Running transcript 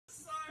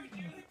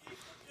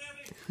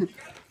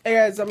Hey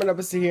guys, I'm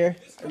gonna sit here.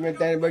 I'm at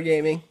Dynamo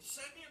Gaming.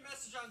 Send me a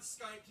message on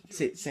Skype to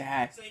do it. Say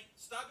hi. Say,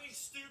 stop being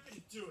stupid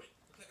and do it.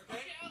 Okay?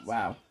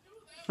 Wow.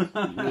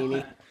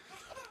 Meanie.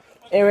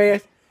 Anyway,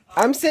 guys,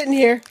 I'm sitting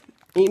here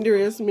eating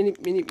Doritos, mini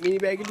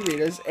bag of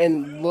Doritos,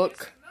 and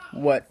look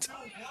what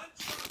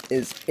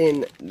is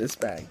in this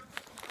bag.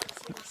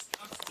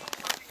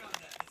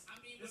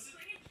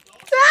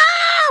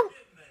 Ah!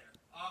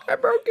 I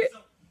broke it.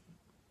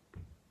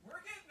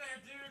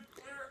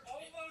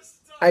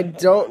 I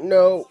don't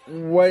know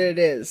what it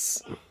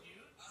is.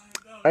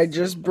 I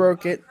just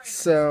broke it,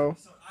 so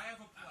I have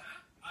a plan.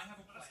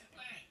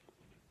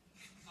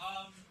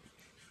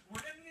 We're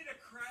gonna need a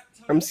crap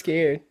ton. I'm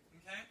scared.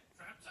 Okay?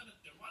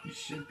 You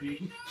should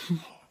be.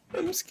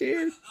 I'm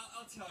scared.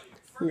 I'll tell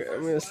you.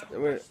 I'm gonna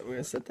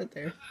set that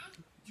there.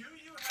 Do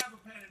you have a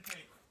pen and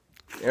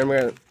paper? And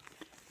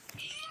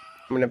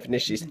I'm gonna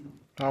finish these. Do you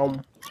have a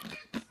pen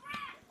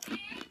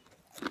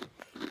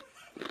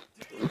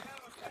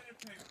and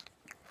paper?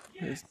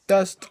 There's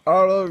dust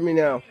all over me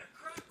now. We need a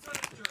crap ton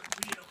of dirt.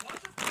 We need a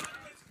bunch of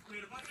condiments. We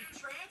need a bunch of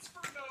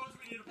transfer nodes.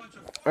 We need a bunch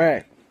of farming. All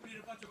right. We need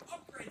a bunch of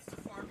upgrades to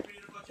farm. We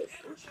need a bunch of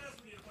ender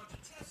chests. We need a bunch of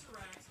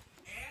tesseracts.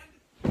 And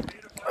we need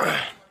a bunch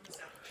of autonomous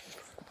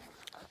applications.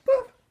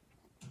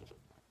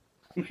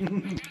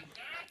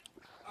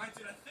 Alright,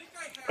 dude, I think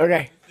I have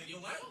Okay. everything.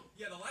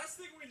 The last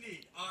thing we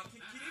need.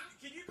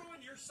 Can you go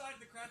on your side of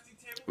the crafting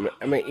table?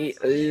 I'm gonna eat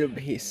a little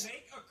piece.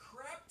 Make a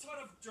crap ton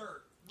of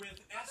dirt with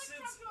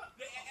essence,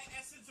 the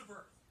essence of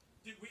Earth.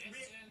 Dude,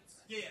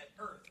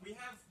 Earth. We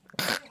have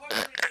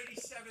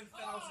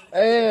 287,000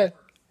 Earth.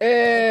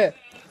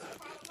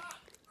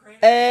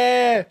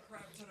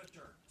 Crap ton of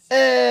dirt.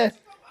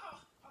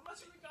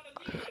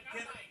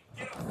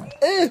 Get a full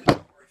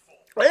inventory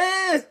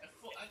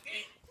full.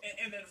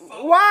 And then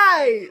follow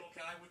Why? the little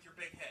guy with your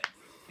big head.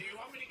 Do you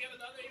want me to get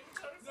another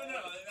inventory? No,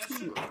 that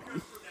should be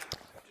good for now.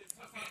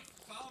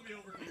 Follow me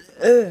over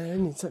here. I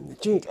need something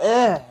to drink.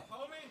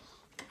 Follow me.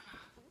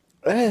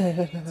 Make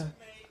a 15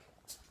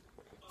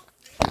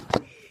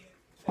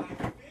 by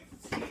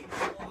 15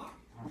 block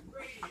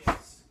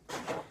radius of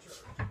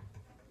dirt.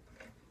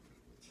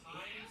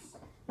 Times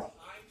 20.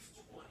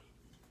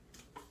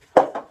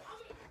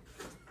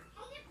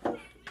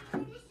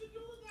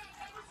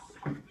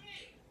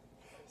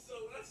 So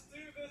let's do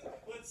this.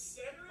 Let's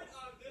center it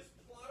on this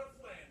plot of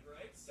land,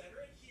 right? Center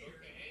it here.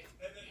 Okay.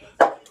 And then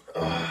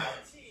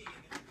let's do 15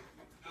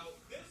 out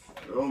this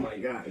way. Oh my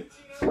god. 15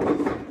 out this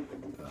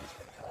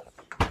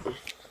way.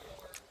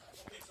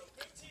 Okay, so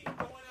 15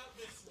 going out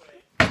this way,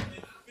 and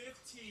then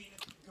 15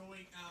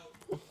 going out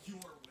your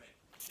way.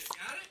 Okay,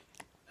 got it?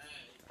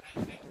 I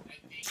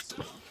think so.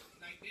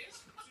 Like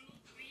this. 2,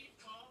 3,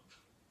 4.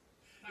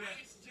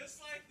 Yes,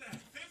 just like that.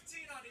 15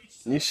 on each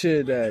side. You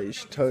should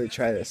totally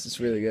try this. It's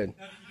really good.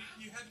 Now,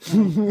 you have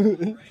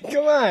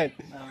Come on,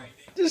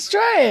 just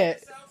try it.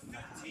 this out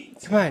 15.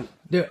 Come on,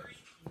 do it.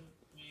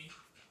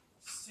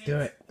 Do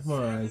it. Come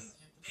on.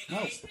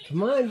 No.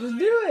 Come on, just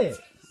do it.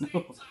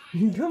 No.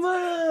 Come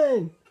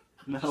on.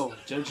 No.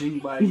 Judging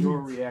by your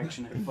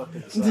reaction, it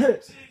fucking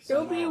sucks.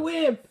 Don't be a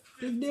wimp.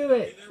 Just do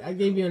it. I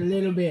gave you a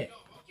little bit.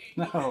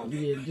 No.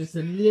 Give you just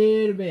a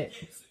little bit.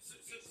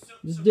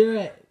 Just do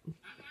it.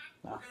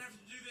 We're gonna have to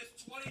do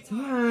this 20 times.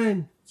 Come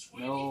on.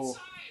 No.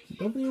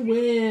 Don't be a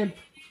wimp.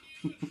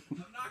 I'm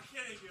not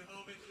kidding you,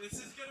 homie. This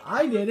is gonna be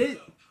I did it.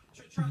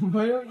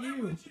 Why don't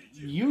you?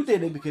 You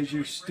did it because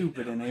you're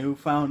stupid and you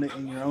found it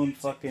in your own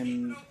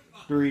fucking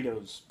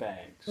Doritos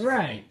bags.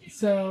 Right.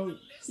 So,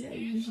 yeah,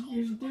 you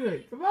should do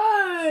it. Come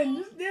on.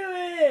 Just do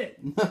it.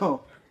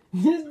 No.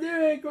 Just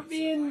do it. Quit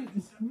being a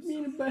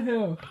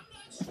butthole.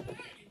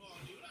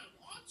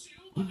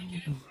 1, 2, 3,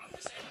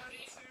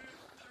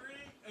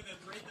 and then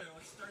right there.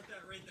 Let's start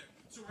that right there.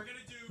 So we're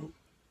gonna do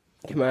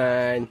Come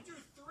on. 3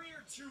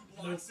 or 2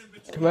 blocks in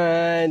between. Come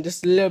on.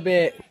 Just a little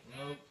bit.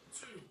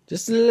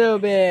 Just a little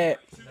bit.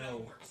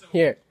 No. So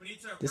Here. we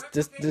need to This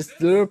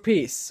replicate little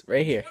piece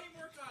right here. 20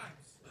 more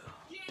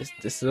times.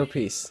 This little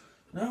piece.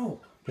 No.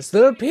 This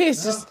little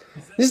piece. Just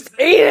eat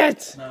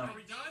it. No. Are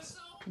we done?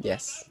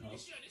 Yes. Look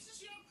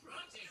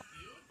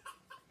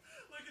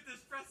at this.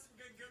 Press.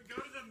 Go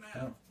to the map.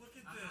 Oh. Look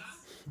at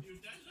this.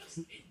 Dude, that looks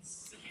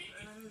insane.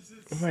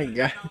 Oh my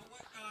god. Now,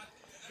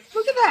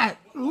 Look at that.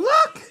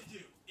 Look.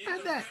 in At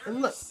the that. very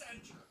And look.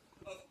 center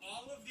of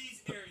all of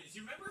these areas,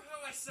 you remember how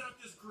I set up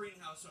this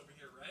greenhouse over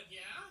here, right?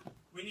 Yeah?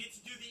 We need to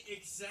do the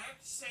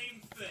exact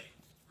same thing.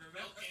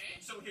 Remember? Okay.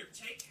 So here,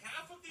 take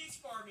half of these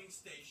farming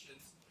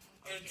stations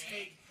and Okay.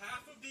 take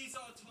half of these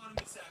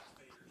autonomous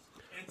activators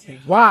and take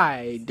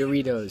Why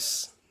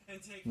Doritos?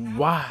 and take half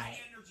Why? of these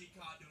energy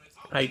conduits.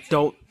 I and take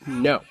don't half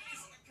know. of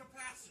these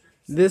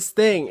capacitors. This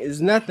thing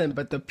is nothing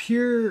but the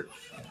pure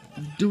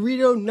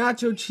Dorito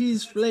nacho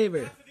cheese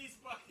flavor. Half of these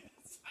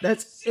buckets.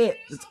 That's it.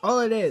 That's all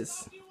it is.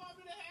 What do you want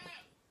me to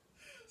have?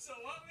 So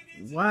what we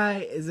need to Why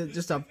is it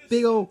just a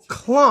big old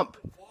clump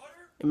do is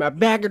water in my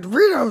bag of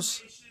Doritos?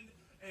 station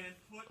and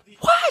put the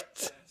What?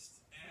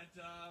 test. And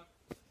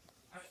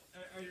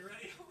are you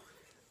ready?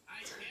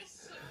 I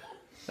guess so.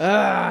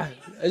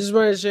 I just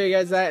wanted to show you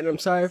guys that, and I'm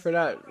sorry for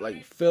not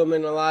like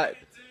filming a lot.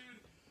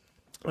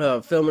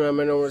 Filming on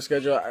my normal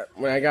schedule.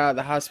 When I got out of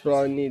the hospital,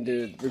 I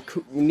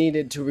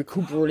needed to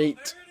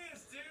recuperate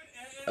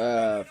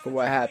for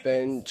what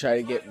happened. Try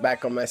to get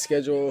back on my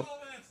schedule,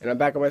 and I'm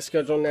back on my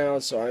schedule now.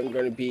 So I'm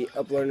going to be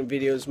uploading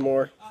videos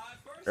more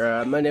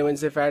Monday,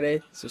 Wednesday,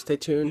 Friday. So stay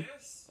tuned.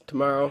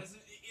 Tomorrow,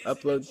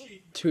 upload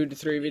 2 to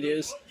 3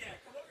 videos.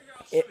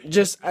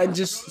 I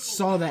just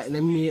saw that, and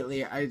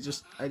immediately I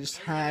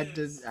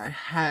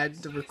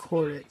had to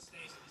record it.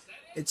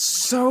 It's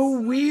so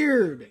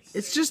weird.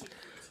 It's just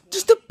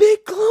a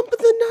big clump of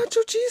the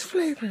nacho cheese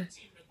flavor.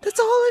 That's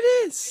all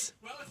it is.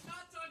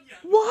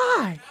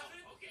 Why?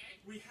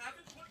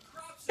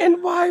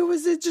 And why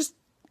was it just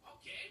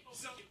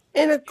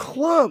in a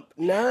clump?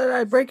 Now that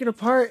I break it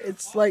apart,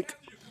 it's like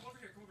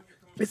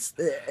it's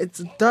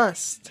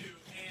dust.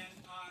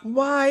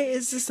 Why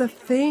is this a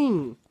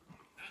thing?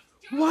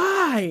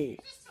 Why?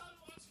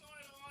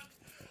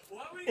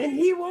 And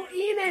he won't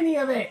eat any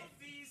of it.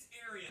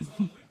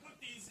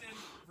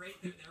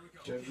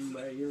 Judging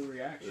by your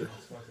reaction,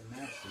 it's fucking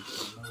nasty.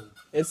 So no.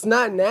 It's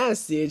not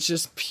nasty. It's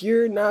just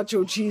pure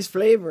nacho cheese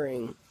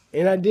flavoring.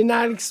 And I did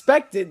not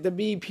expect it to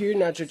be pure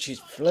nacho cheese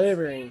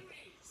flavoring.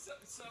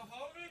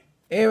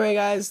 Anyway,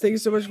 guys, thank you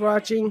so much for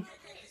watching.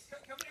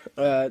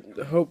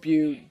 Hope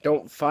you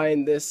don't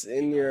find this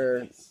in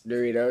your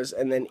Doritos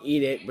and then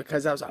eat it,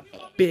 because that was a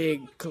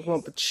big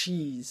clump of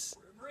cheese.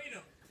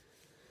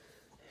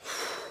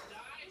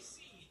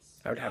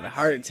 I would have a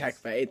heart attack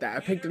if I ate that.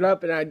 I picked it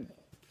up and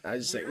I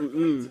was just like,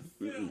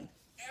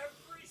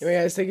 Anyway,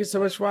 guys, thank you so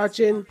much for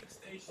watching.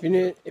 If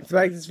you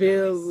like this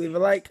video, leave a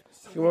like.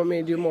 If you want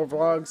me to do more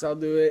vlogs, I'll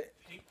do it.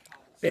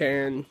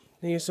 And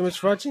thank you so much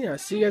for watching. I'll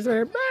see you guys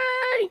later. Bye!